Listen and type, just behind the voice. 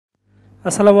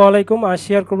আসসালামু আলাইকুম। আজ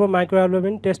শেয়ার করব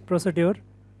মাইক্রোঅ্যালবুমিন টেস্ট প্রসিডিওর।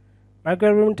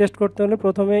 মাইক্রোঅ্যালবুমিন টেস্ট করতে হলে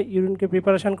প্রথমে ইউরিনকে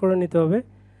প্রিপারেশন করে নিতে হবে।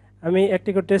 আমি একটি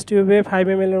করে টেস্ট টিউবে 5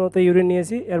 ml এর মতো ইউরিন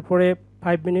নিয়েছি। এরপরে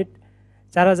 5 মিনিট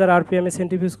 4000 rpm এ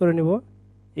সেন্ট্রিফিউজ করে নিব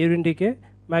ইউরিনটিকে।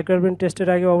 মাইক্রোঅ্যালবুমিন টেস্টের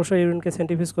আগে অবশ্যই ইউরিনকে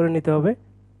সেন্ট্রিফিউজ করে নিতে হবে।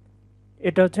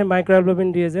 এটা হচ্ছে মাইক্রোঅ্যালবুমিন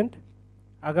রিয়েজেন্ট,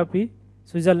 আগাপি,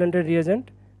 সুইজারল্যান্ডের রিয়েজেন্ট।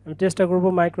 আমি টেস্টটা করব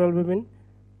মাইক্রোঅ্যালবুমিন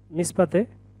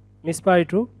মিসপা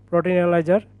i2 প্রোটিন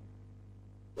অ্যানালাইজার।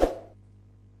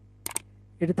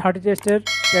 এটি 30 টেস্টের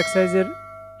প্যাক সাইজের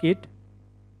kit.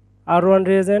 R1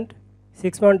 reagent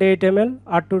 6.8 ml,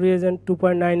 R2 reagent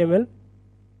 2.9 ml,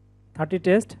 30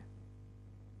 test.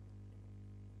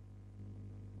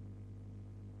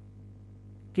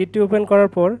 কিটটি open করার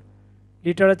পর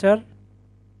literature,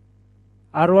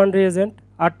 R1 reagent,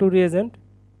 R2 reagent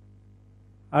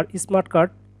আর স্মার্ট কার্ড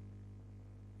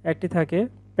একটি থাকে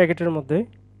প্যাকেটের মধ্যে।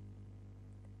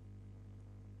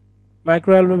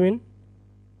 মাইক্রোঅ্যালবুমিন,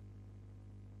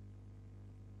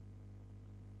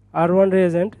 R1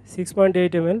 reagent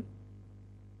 6.8 ml,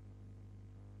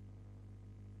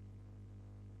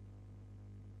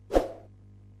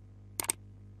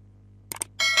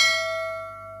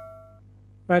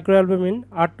 Microalbumin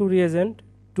R2 reagent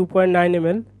 2.9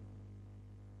 ml,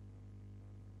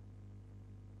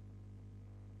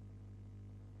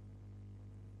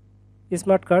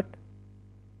 Smart Cut,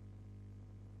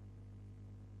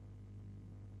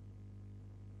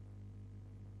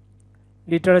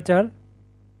 literature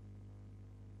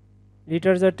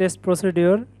test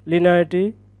procedure, linearity,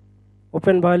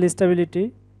 open vial stability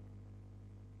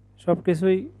সব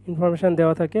কিছুই information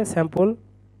দেওয়া থাকে। Sample,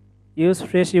 use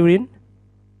fresh urine,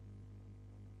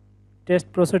 test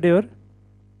procedure.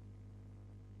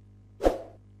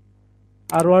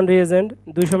 R1 reagent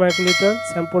 200 microlitre,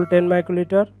 sample 10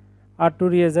 microlitre, R2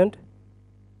 reagent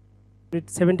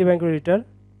 70 microlitre,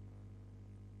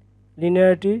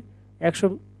 linearity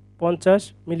 150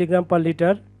 milligram per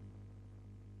litre.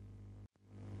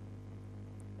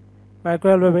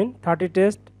 মাইক্রোঅ্যালবুমিন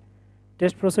 30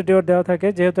 test procedure দেওয়া থাকে।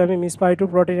 যেহেতু আমি Misba i2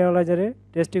 protein অ্যানালাইজারে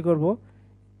টেস্টটি করব,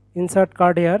 insert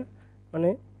card hair, মানে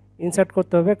ইনসার্ট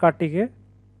করতে হবে কার্ডটিকে।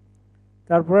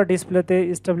 তারপরে ডিসপ্লেতে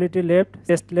স্টেবিলিটি লেফট,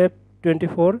 টেস্ট লেফট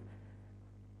 24,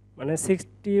 মানে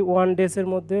 61 ডেজের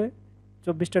মধ্যে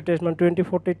 24টা টেস্ট, মানে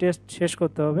 24টি টেস্ট শেষ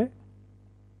করতে হবে।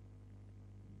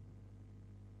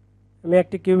 আমি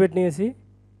একটি কিউবেট নিয়েছি।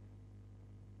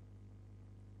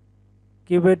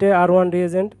 কিউবেটে R1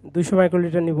 রিয়েজেন্ট 200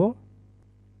 মাইক্রোলিটার নিব।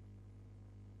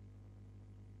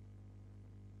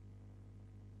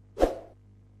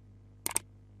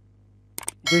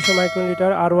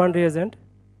 Microlitre R1 reagent.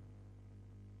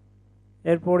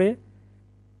 এরপরে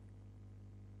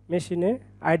মেশিনে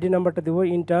আইডি নাম্বারটা দেব,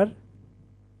 ইন্টার,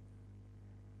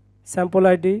 স্যাম্পল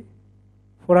আইডি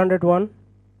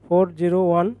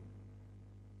 401,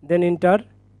 দেন inter,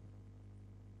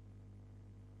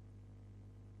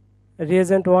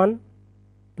 reagent 1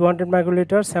 200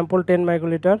 microlitre, sample 10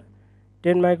 microlitre.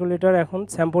 10 microlitre এখন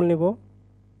স্যাম্পল নিব,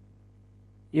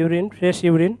 ইউরিন, ফ্রেশ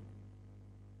ইউরিন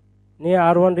নিয়ে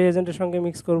R1 রিয়েজেন্টের সঙ্গে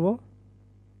মিক্স করব।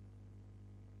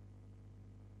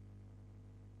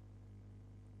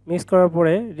 মিক্স করার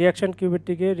পরে রিয়াকশান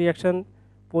কিউবেটটিকে রিয়াকশান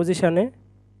পজিশানে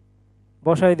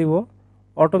বসাই দিব,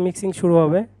 অটো মিক্সিং শুরু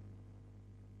হবে।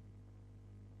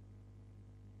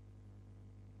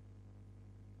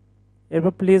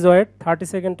 এরপর প্লিজ ওয়েট, 30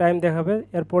 সেকেন্ড টাইম দেখাবে।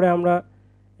 এরপরে আমরা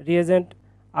রিয়েজেন্ট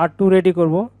R2 রেডি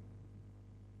করব।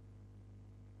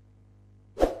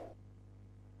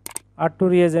 R2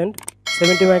 reagent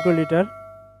 70 microlitre,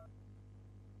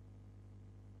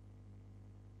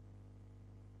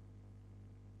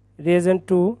 reagent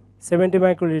 2 70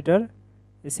 microlitre.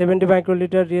 70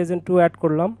 microlitre reagent 2 add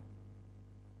করলাম।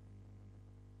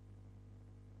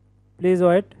 প্লিজ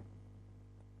ওয়েট,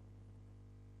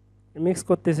 মিক্স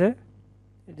করতেছে,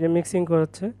 যে মিক্সিং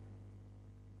করছে।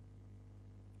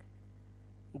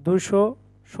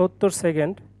 270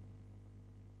 সেকেন্ড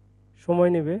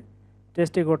সময় নেবে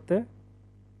টেস্টটি করতে।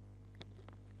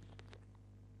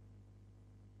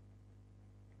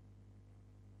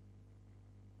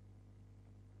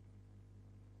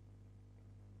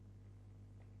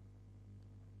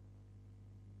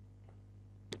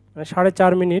 মানে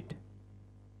 4.5 মিনিট।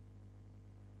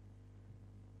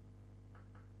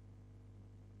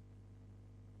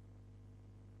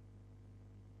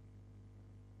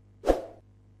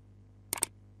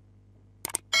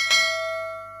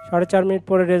 সাড়ে 4 মিনিট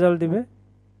পরে রেজাল্ট দিবে।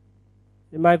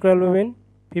 মাইক্রোঅ্যালবুমিন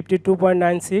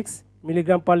 52.96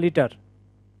 মিলিগ্রাম পার লিটার।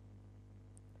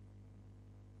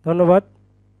 ধন্যবাদ।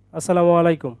 আসসালামু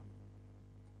আলাইকুম।